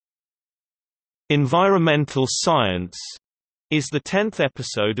Environmental Science is the 10th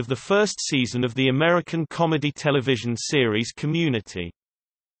episode of the first season of the American comedy television series Community.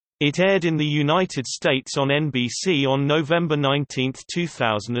 It aired in the United States on NBC on November 19,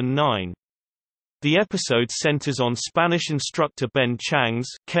 2009. The episode centers on Spanish instructor Ben Chang's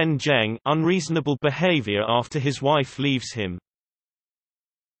Ken Jeng unreasonable behavior after his wife leaves him.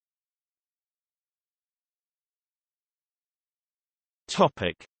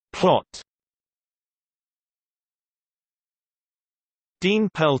 Plot. Dean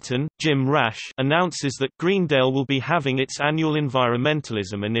Pelton, Jim Rash, announces that Greendale will be having its annual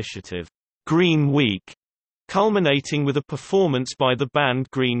environmentalism initiative, Green Week, culminating with a performance by the band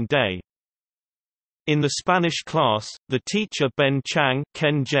Green Day. In the Spanish class, the teacher Ben Chang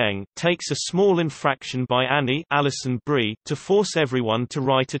Ken Jeng takes a small infraction by Annie Alison Brie to force everyone to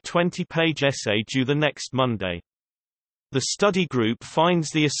write a 20-page essay due the next Monday. The study group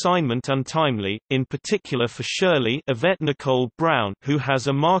finds the assignment untimely, in particular for Shirley Yvette Nicole Brown, who has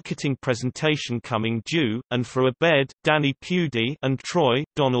a marketing presentation coming due, and for Abed, Danny Pudi, and Troy,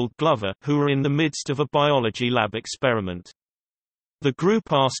 Donald Glover, who are in the midst of a biology lab experiment. The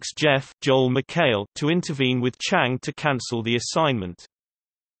group asks Jeff Joel McHale to intervene with Chang to cancel the assignment.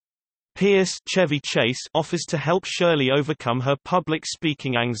 Pierce Chevy Chase offers to help Shirley overcome her public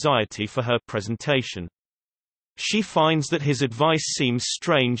speaking anxiety for her presentation. She finds that his advice seems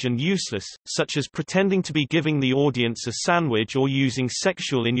strange and useless, such as pretending to be giving the audience a sandwich or using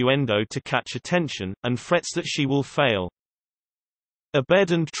sexual innuendo to catch attention, and frets that she will fail.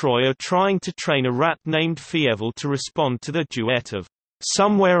 Abed and Troy are trying to train a rat named Fievel to respond to their duet of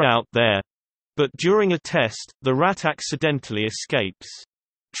 "Somewhere Out There," but during a test, the rat accidentally escapes.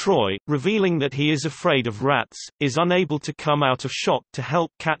 Troy, revealing that he is afraid of rats, is unable to come out of shot to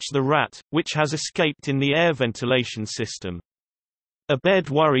help catch the rat, which has escaped in the air ventilation system. Abed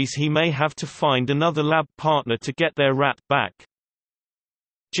worries he may have to find another lab partner to get their rat back.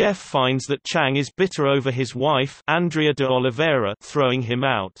 Jeff finds that Chang is bitter over his wife Andrea de Oliveira throwing him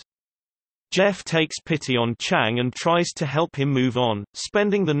out. Jeff takes pity on Chang and tries to help him move on,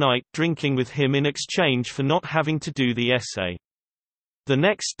 spending the night drinking with him in exchange for not having to do the essay. The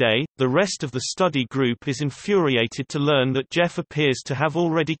next day, the rest of the study group is infuriated to learn that Jeff appears to have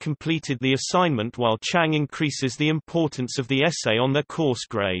already completed the assignment while Chang increases the importance of the essay on their course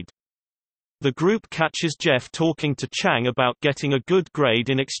grade. The group catches Jeff talking to Chang about getting a good grade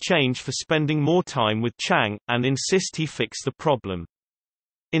in exchange for spending more time with Chang, and insist he fix the problem.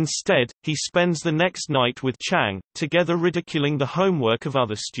 Instead, he spends the next night with Chang, together ridiculing the homework of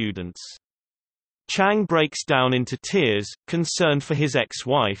other students. Chang breaks down into tears, concerned for his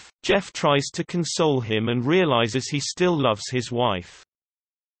ex-wife. Jeff tries to console him and realizes he still loves his wife.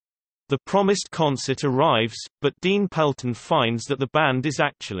 The promised concert arrives, but Dean Pelton finds that the band is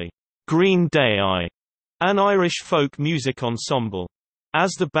actually Green Day, an Irish folk music ensemble.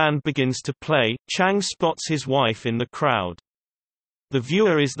 As the band begins to play, Chang spots his wife in the crowd. The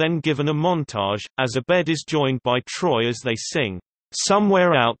viewer is then given a montage, as Abed is joined by Troy as they sing,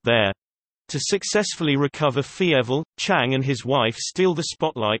 "Somewhere Out There." To successfully recover Fievel, Chang and his wife steal the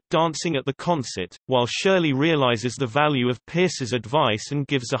spotlight dancing at the concert, while Shirley realizes the value of Pierce's advice and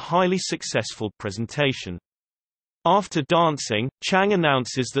gives a highly successful presentation. After dancing, Chang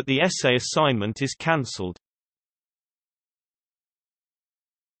announces that the essay assignment is cancelled.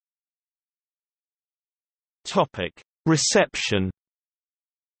 Reception.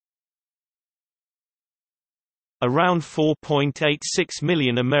 Around 4.86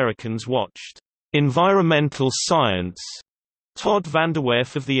 million Americans watched Environmental Science. Todd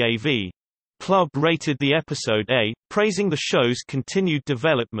Vanderwerf of the AV Club rated the episode A, praising the show's continued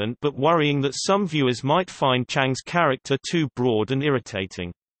development but worrying that some viewers might find Chang's character too broad and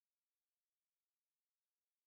irritating.